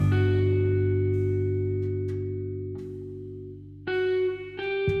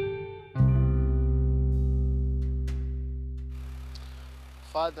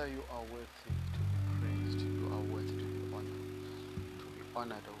Father, you are worthy to be praised. You are worthy to be honored. To be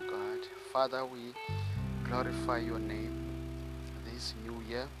honored, O God. Father, we glorify your name this new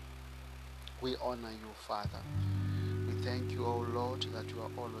year. We honor you, Father. We thank you, O Lord, that you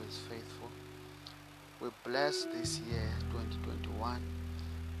are always faithful. We bless this year, 2021.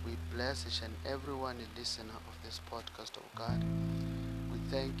 We bless each and everyone a listener of this podcast, O God. We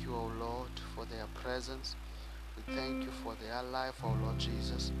thank you, O Lord, for their presence. We thank you for their life, O Lord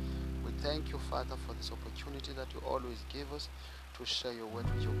Jesus. We thank you, Father, for this opportunity that you always give us to share your word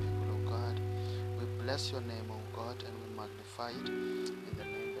with your people, O God. We bless your name, O God, and we magnify it in the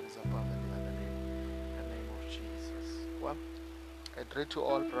name that is above any other name, the name of Jesus. Well, I greet to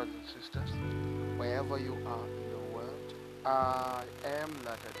all brothers and sisters, wherever you are in the world. I am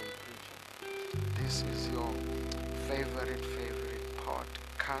Latter-day Preacher. This is your favorite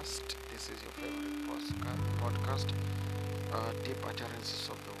podcast. This is your favorite podcast. Deep utterances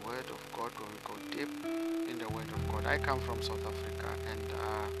of the Word of God, where we go deep in the Word of God. I come from South Africa, and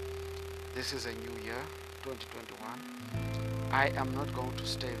this is a new year, 2021. I am not going to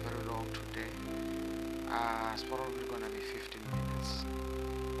stay very long today. It's probably going to be 15 minutes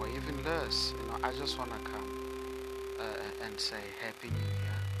or even less. I just want to come and say Happy New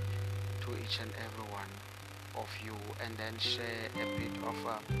Year to each and every one of you, and then share a bit of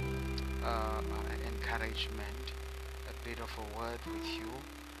encouragement, a bit of a word with you.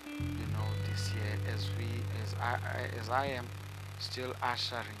 This year, as I am still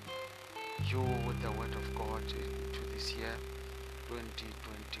ushering you with the word of God into this year,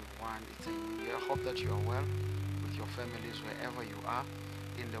 2021. It's a new year. Hope that you are well with your families wherever you are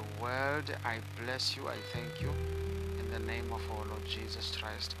in the world. I bless you. I thank you in the name of our Lord Jesus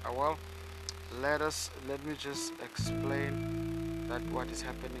Christ. Well, let me just explain that what is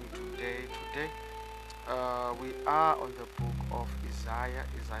happening today. We are on the book of Isaiah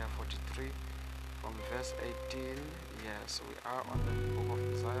 43 from verse 18. Yes, we are on the book of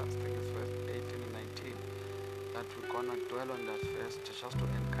Isaiah. I think it's verse 18 and 19 that we're gonna dwell on that verse just to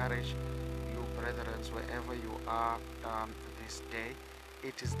encourage you brethren wherever you are this day.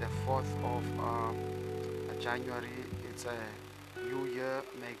 It is the 4th of January. It's a new year.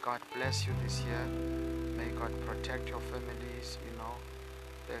 May God bless you this year. May God protect your families.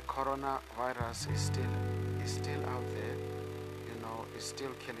 The coronavirus is still out there. It's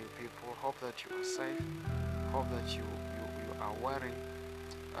still killing people. Hope that you are safe. Hope that you are wearing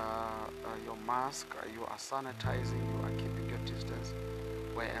your mask. You are sanitizing. You are keeping your distance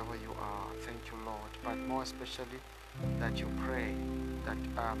wherever you are. Thank you, Lord. But more especially that you pray that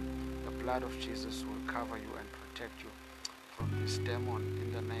the blood of Jesus will cover you and protect you from this demon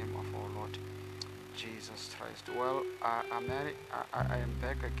in the name of our Lord Jesus Christ. Well, I am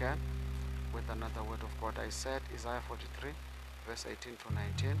back again with another word of God. I said Isaiah 43 verse 18 to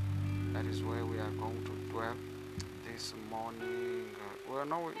 19. That is where we are going to dwell this morning. We are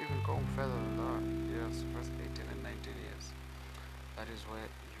not even going further than that. Yes, verse 18 and 19 years. That is where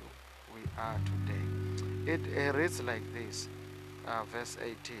we are today. It reads like this, verse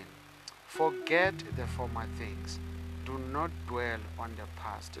 18. Forget the former things. Do not dwell on the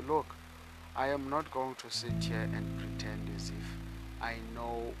past. Look, I am not going to sit here and pretend as if I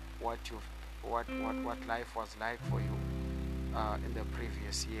know what life was like for you in the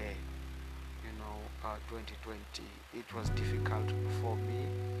previous year. 2020. It was difficult for me.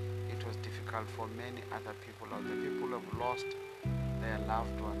 It was difficult for many other people out there. People have lost their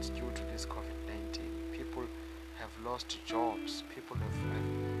loved ones due to this COVID-19. People have lost jobs. People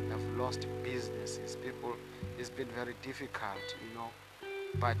have lost businesses. It's been very difficult,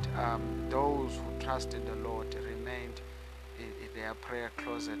 But those who trust in the Lord remained in their prayer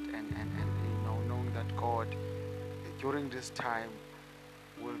closet and knowing that God during this time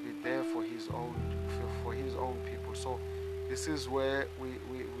will be there for his own people. So this is where we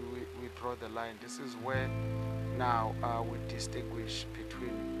draw the line. This is where now we distinguish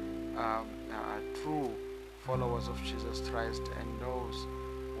between true followers of Jesus Christ and those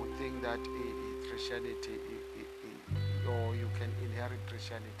who think that Christianity or you can inherit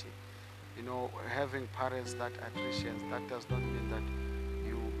Christianity. Having parents that are Christians, that does not mean that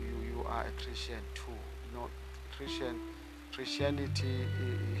you are a Christian too. Christianity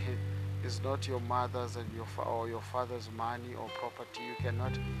is not your mother's and your father's money or property. You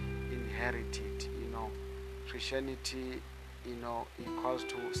cannot inherit it. Christianity, equals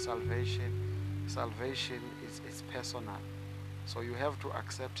to salvation. Salvation is personal. So you have to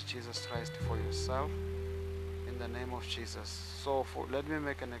accept Jesus Christ for yourself in the name of Jesus. So let me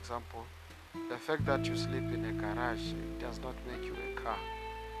make an example. The fact that you sleep in a garage does not make you a car.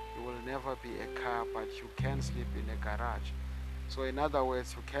 You will never be a car, but you can sleep in a garage. So in other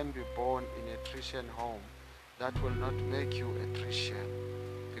words, you can be born in a Christian home. That will not make you a Christian.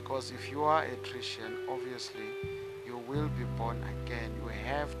 Because if you are a Christian, obviously you will be born again. You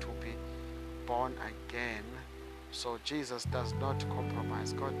have to be born again. So Jesus does not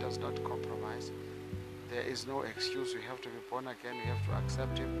compromise. God does not compromise. There is no excuse. You have to be born again. You have to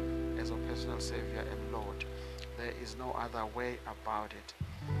accept Him as a personal Savior and Lord. There is no other way about it.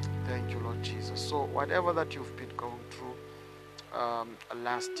 Thank you, Lord Jesus. So whatever that you've been going through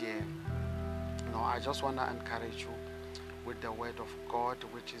last year, I just want to encourage you with the word of God,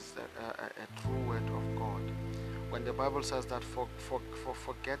 which is a true word of God. When the Bible says that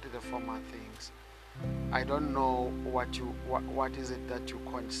forget the former things, I don't know what is it that you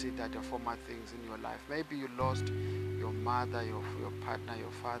consider the former things in your life. Maybe you lost your mother, your partner,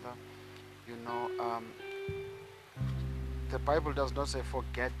 your father. The Bible does not say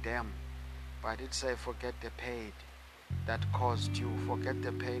forget them, but it says forget the pain that caused you. Forget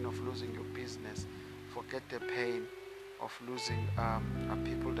the pain of losing your business. Forget the pain of losing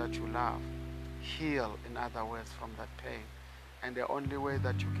people that you love. Heal, in other words, from that pain. And the only way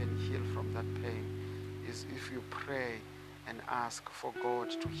that you can heal from that pain is if you pray and ask for God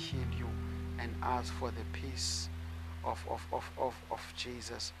to heal you, and ask for the peace of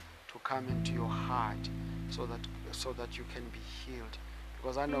Jesus to come into your heart, so that you can be healed.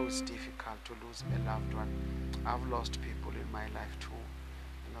 Because I know it's difficult to lose a loved one. I've lost people in my life too,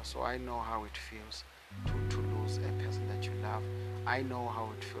 so I know how it feels to lose a person that you love. I know how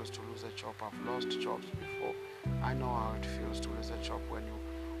it feels to lose a job. I've lost jobs before. I know how it feels to lose a job when you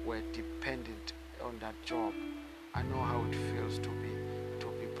were dependent on that job. I know how it feels to be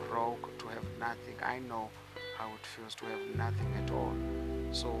broke, to have nothing. I know how it feels to have nothing at all.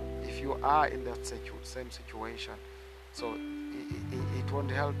 So if you are in that same situation, so it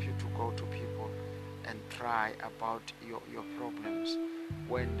won't help you to go to people and try about your problems.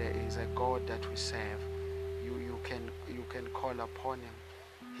 When there is a God that we serve, you can call upon Him.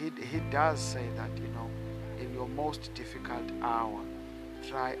 He does say that, in your most difficult hour,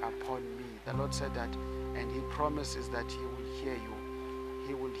 try upon me. The Lord said that, and He promises that He will hear you.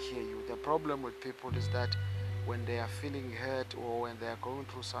 He will hear you. The problem with people is that when they are feeling hurt or when they are going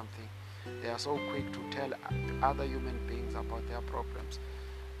through something, they are so quick to tell other human beings about their problems,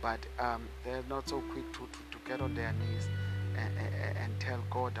 but they're not so quick to get on their knees and tell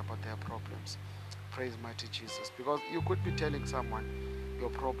God about their problems. Praise mighty Jesus. Because you could be telling someone your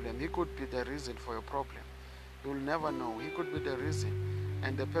problem. He could be the reason for your problem. You'll never know. He could be the reason.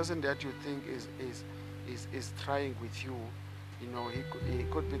 And the person that you think is trying with you, he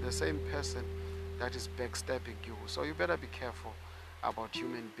could be the same person that is backstabbing you. So you better be careful about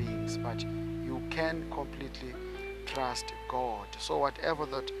human beings, but you can completely trust God. So whatever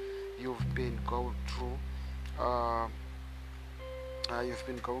that you've been going through,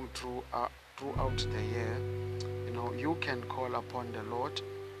 throughout the year, you can call upon the Lord.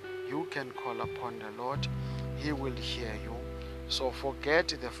 You can call upon the Lord. He will hear you. So forget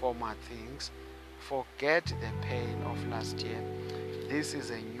the former things. Forget the pain of last year. This is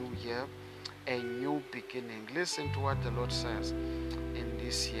a new year, a new beginning. Listen to what the Lord says in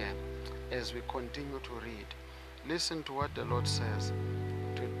this year as we continue to read. Listen to what the Lord says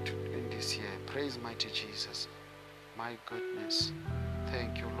in this year. Praise mighty Jesus. My goodness.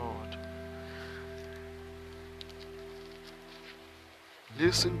 Thank you, Lord.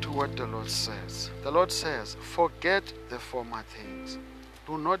 Listen to what the Lord says. The Lord says, forget the former things.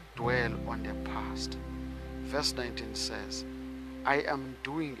 Do not dwell on the past. Verse 19 says, I am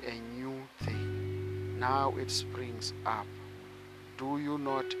doing a new thing. Now it springs up. Do you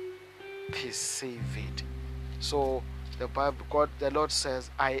not perceive it? So the Lord says,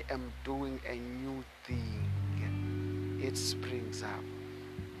 I am doing a new thing. It springs up.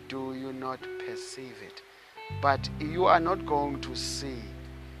 Do you not perceive it? But you are not going to see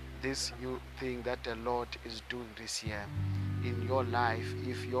this new thing that the Lord is doing this year in your life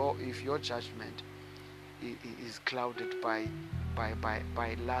if your judgment is clouded by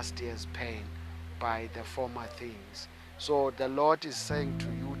last year's pain, by the former things. So the Lord is saying to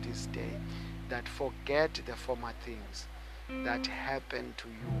you this day that forget the former things that happened to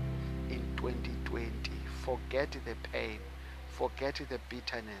you in 2020. Forget the pain. Forget the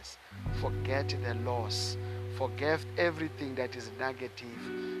bitterness. Forget the loss. Forget everything that is negative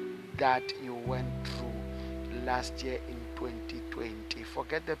that you went through last year in 2020.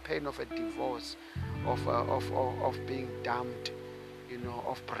 Forget the pain of a divorce, of being dumped,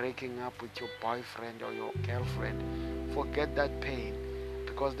 of breaking up with your boyfriend or your girlfriend. Forget that pain,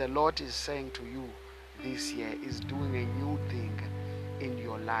 because the Lord is saying to you this year is doing a new thing in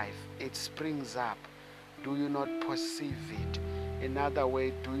your life. It springs up. Do you not perceive it? Another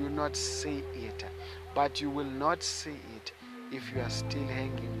way, do you not see it? But you will not see it if you are still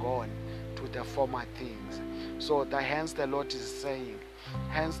hanging on to the former things. So hence the Lord is saying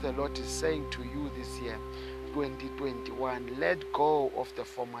to you this year, 2021, let go of the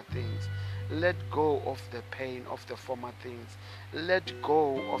former things. Let go of the pain of the former things. Let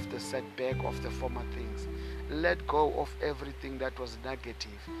go of the setback of the former things. Let go of everything that was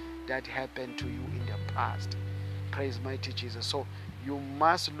negative that happened to you in the past. Praise mighty Jesus. So you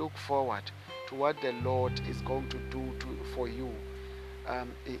must look forward to what the Lord is going to do for you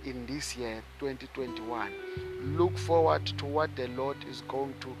in this year, 2021. Look forward to what the Lord is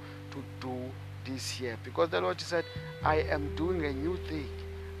going to do this year. Because the Lord said, I am doing a new thing.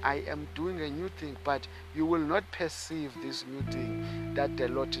 I am doing a new thing, but you will not perceive this new thing that the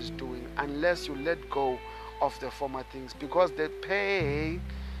Lord is doing unless you let go of the former things. Because the pain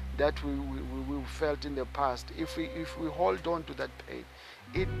that we felt in the past, if we hold on to that pain,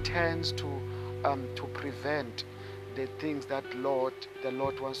 it tends to prevent the things that the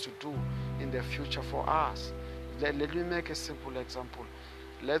Lord wants to do in the future for us. Let me make a simple example.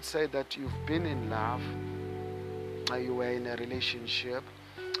 Let's say that you've been in love, you were in a relationship,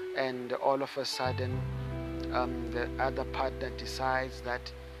 and all of a sudden the other partner decides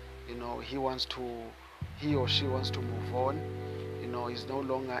that he or she wants to move on, is no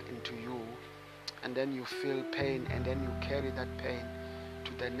longer into you, and then you feel pain, and then you carry that pain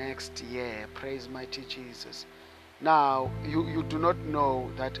to the next year. Praise mighty Jesus. Now you do not know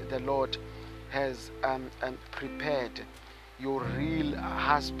that the Lord has prepared your real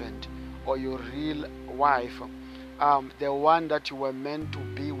husband or your real wife, the one that you were meant to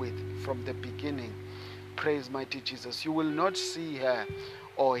be with from the beginning. Praise mighty Jesus. You will not see her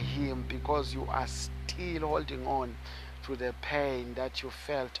or him because you are still holding on to the pain that you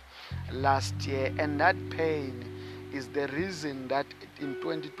felt last year, and that pain is the reason that in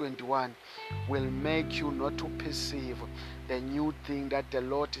 2021 will make you not to perceive the new thing that the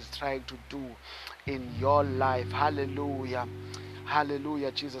Lord is trying to do in your life. Hallelujah.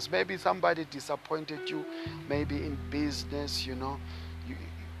 Hallelujah, Jesus. Maybe somebody disappointed you, maybe in business,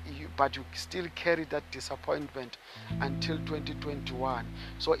 but you still carry that disappointment until 2021.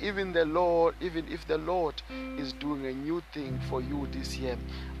 So even if the Lord is doing a new thing for you this year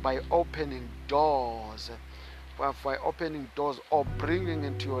by opening doors or bringing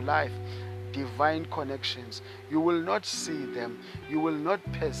into your life divine connections, you will not see them, you will not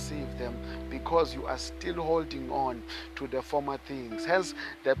perceive them, because you are still holding on to the former things. Hence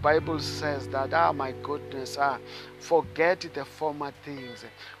the Bible says that, my goodness, forget the former things.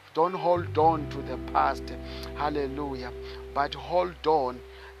 Don't hold on to the past, hallelujah, but hold on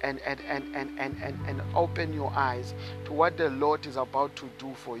and open your eyes to what the Lord is about to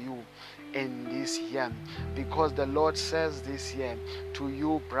do for you in this year. Because the Lord says this year to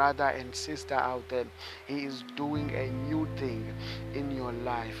you, brother and sister out there, He is doing a new thing in your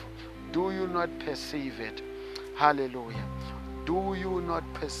life. Do you not perceive it? Hallelujah. Do you not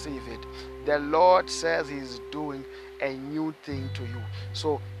perceive it? The Lord says He is doing a new thing to you.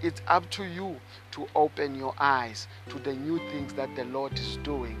 So it's up to you to open your eyes to the new things that the Lord is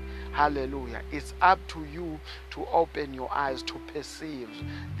doing. Hallelujah. It's up to you to open your eyes to perceive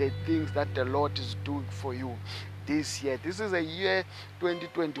the things that the Lord is doing for you this year. This is a year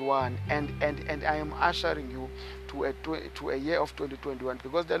 2021, and I am ushering you to a year of 2021,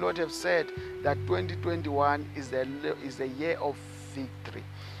 because the Lord has said that 2021 is a year of victory.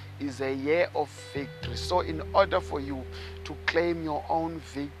 Is a year of victory. So in order for you to claim your own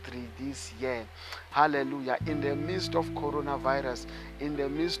victory this year, hallelujah, in the midst of coronavirus, in the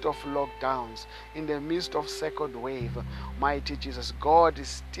midst of lockdowns, in the midst of second wave, mighty Jesus, God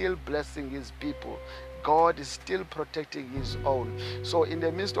is still blessing His people. God is still protecting His own. So in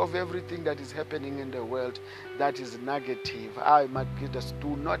the midst of everything that is happening in the world that is negative, my goodness,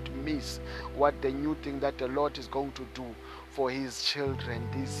 do not miss what the new thing that the Lord is going to do for His children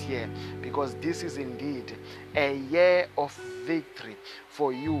this year, because this is indeed a year of victory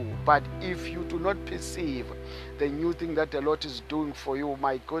for you. But if you do not perceive the new thing that the Lord is doing for you,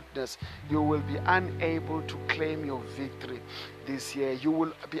 my goodness, you will be unable to claim your victory this year. You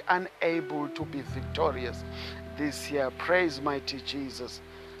will be unable to be victorious this year. Praise mighty Jesus.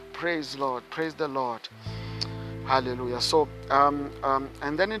 Praise Lord. Praise the Lord. Hallelujah. So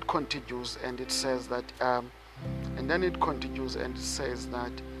and then it continues and it says that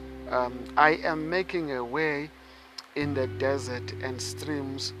I am making a way in the desert and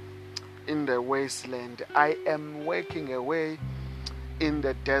streams in the wasteland. I am making a way in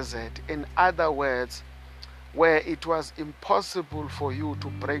the desert. In other words, where it was impossible for you to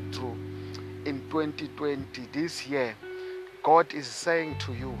break through in 2020, this year, God is saying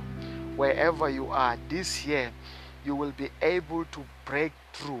to you, wherever you are, this year you will be able to break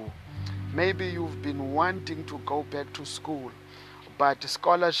through. Maybe you've been wanting to go back to school, but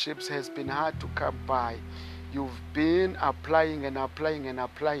scholarships has been hard to come by. You've been applying and applying and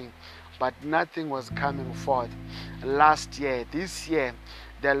applying, but nothing was coming forth last year. This year,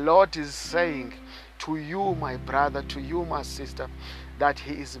 the Lord is saying to you, my brother, to you, my sister, that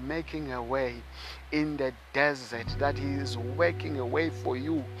He is making a way in the desert, that He is working a way for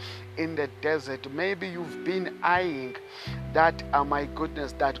you in the desert. Maybe you've been eyeing that, my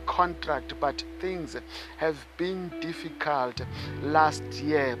goodness, that contract, but things have been difficult last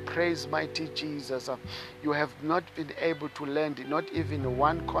year. Praise mighty Jesus. You have not been able to land not even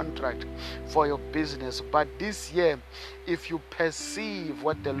one contract for your business. But this year, if you perceive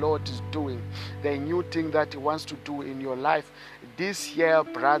what the Lord is doing, the new thing that He wants to do in your life, this year,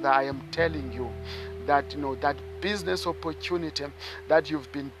 brother, I am telling you that, that business opportunity that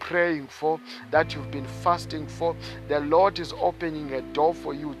you've been praying for, that you've been fasting for, the Lord is opening a door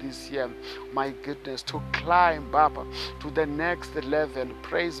for you this year, my goodness, to climb up to the next level.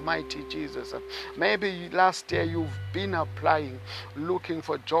 Praise mighty Jesus. Maybe last year you've been applying, looking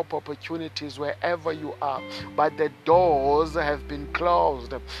for job opportunities wherever you are, but the doors have been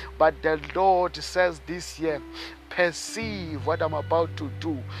closed. But the Lord says this year, perceive what I'm about to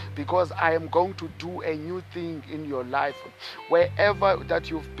do, because I am going to do a new thing in your life. Wherever that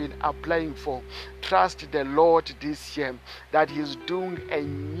you've been applying for, trust the Lord this year that He's doing a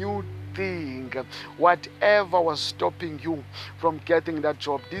new thing. Whatever was stopping you from getting that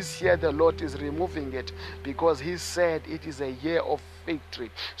job, this year the Lord is removing it, because He said it is a year of victory.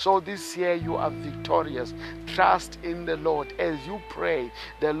 So this year you are victorious. Trust in the Lord. As you pray,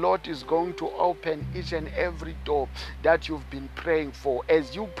 the Lord is going to open each and every door that you've been praying for.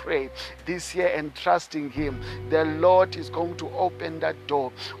 As you pray this year and trusting Him, the Lord is going to open that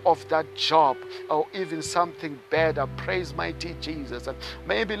door of that job, or even something better. Praise mighty Jesus.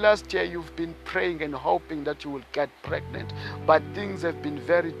 Maybe last year you've been praying and hoping that you will get pregnant, but things have been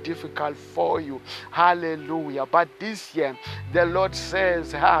very difficult for you. Hallelujah. But this year the Lord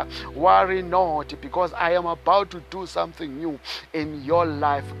says, worry not, because I am about to do something new in your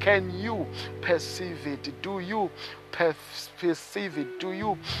life. Can you perceive it? Do you perceive it? Do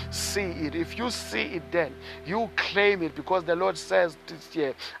you see it? If you see it, then you claim it, because the Lord says this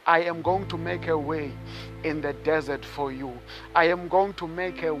year, I am going to make a way in the desert for you. I am going to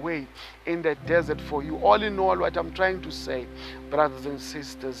make a way in the desert for you. All in all, what I'm trying to say, brothers and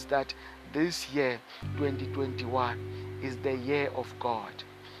sisters, that this year 2021 is the year of God.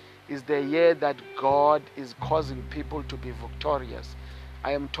 Is the year that God is causing people to be victorious.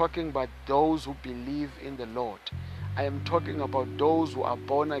 I am talking about those who believe in the Lord. I am talking about those who are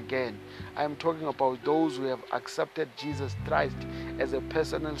born again. I am talking about those who have accepted Jesus Christ as a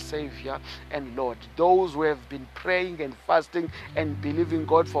personal Savior and Lord. Those who have been praying and fasting and believing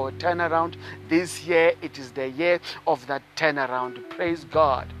God for a turnaround. This year, it is the year of that turnaround. Praise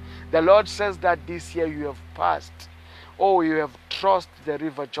God. The Lord says that this year you have passed. Oh, you have crossed the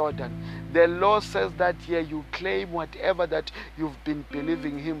river Jordan. The Lord says that year you claim whatever that you've been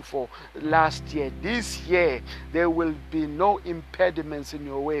believing Him for last year. This year, there will be no impediments in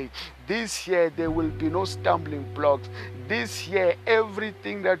your way. This year, there will be no stumbling blocks. This year,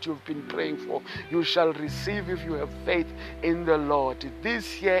 everything that you've been praying for, you shall receive if you have faith in the Lord.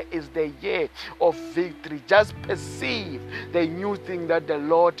 This year is the year of victory. Just perceive the new thing that the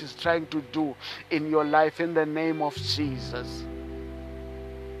Lord is trying to do in your life in the name of Jesus.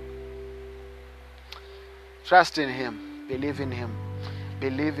 Trust in Him. Believe in Him.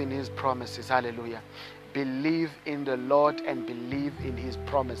 Believe in His promises. Hallelujah. Believe in the Lord and believe in His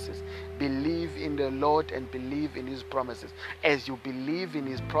promises. Believe in the Lord and believe in His promises. As you believe in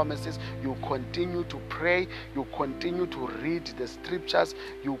His promises, you continue to pray, you continue to read the scriptures,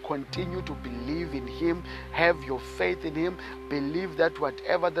 you continue to believe in Him, have your faith in Him, believe that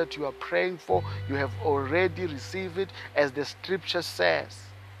whatever that you are praying for, you have already received it, as the scripture says.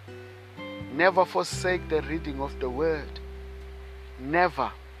 Never forsake the reading of the word. Never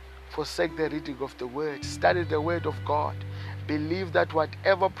forsake the reading of the word. Study the word of God. Believe that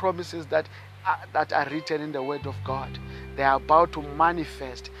whatever promises that are written in the word of God, they are about to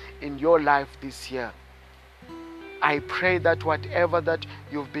manifest in your life this year. I pray that whatever that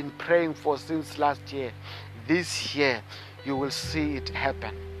you've been praying for since last year, this year you will see it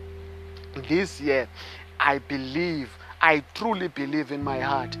happen. This year, I truly believe in my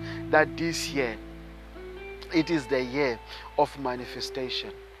heart that this year, it is the year of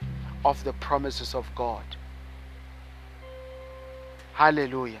manifestation of the promises of God.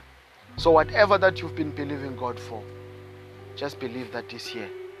 Hallelujah. So whatever that you've been believing God for, Just believe that this year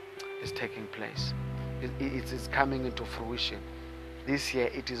is taking place. It is coming into fruition. This year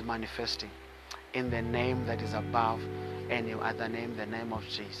it is manifesting in the name that is above any other name, the name of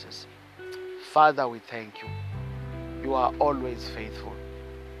Jesus. Father, we thank you. You are always faithful.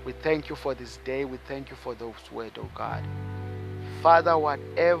 We thank you for this day. We thank you for those words, oh God. Father,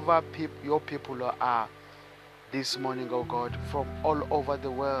 whatever your people are this morning, oh God, from all over the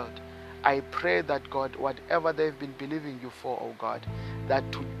world, I pray that, God, whatever they've been believing you for, oh God, that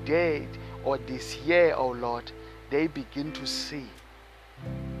today or this year, oh Lord, they begin to see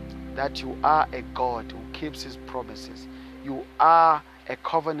that you are a God who keeps his promises. You are a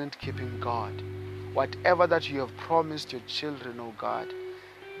covenant-keeping God. Whatever that you have promised your children, oh God,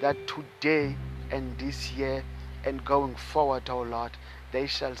 that today and this year and going forward, oh Lord, they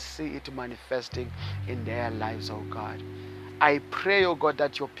shall see it manifesting in their lives, oh God. I pray, oh God,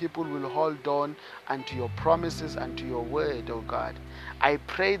 that your people will hold on unto your promises and to your word, oh God. I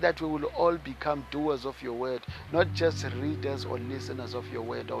pray that we will all become doers of your word, not just readers or listeners of your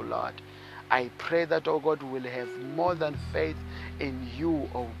word, oh Lord. I pray that, oh God, we will have more than faith in you,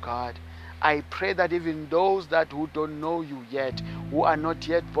 oh God. I pray that even those that who don't know you yet, who are not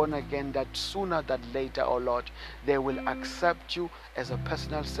yet born again, that sooner than later, oh Lord, they will accept you as a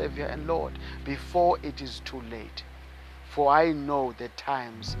personal Savior and Lord before it is too late. For I know the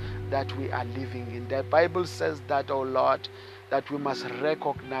times that we are living in. The Bible says that, oh Lord, that we must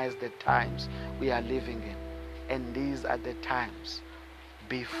recognize the times we are living in. And these are the times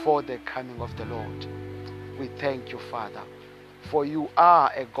before the coming of the Lord. We thank you, Father, for you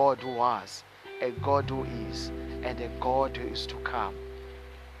are a God who was, a God who is, and a God who is to come.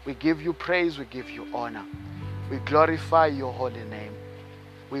 We give you praise, we give you honor. We glorify your holy name.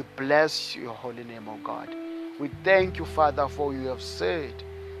 We bless your holy name, O God. We thank you, Father, for you have said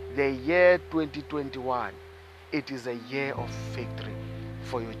the year 2021, it is a year of victory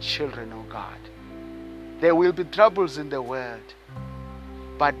for your children, O God. There will be troubles in the world,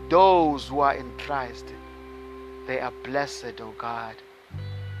 but those who are in Christ, they are blessed, O God.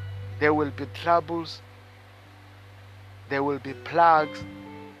 There will be troubles, there will be plagues,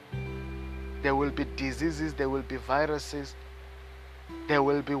 there will be diseases, there will be viruses, there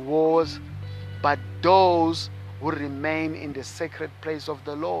will be wars, but those who remain in the sacred place of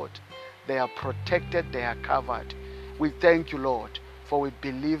the Lord, they are protected, they are covered. We thank you, Lord, for we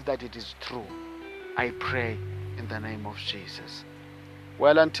believe that it is true. I pray in the name of Jesus.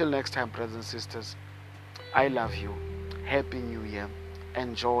 Well, until next time, brothers and sisters, I love you. Happy New Year.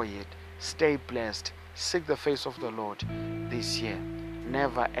 Enjoy it. Stay blessed. Seek the face of the Lord this year.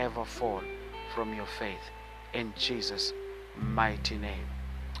 Never ever fall from your faith. In Jesus' mighty name.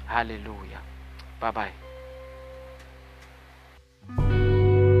 Hallelujah. Bye-bye.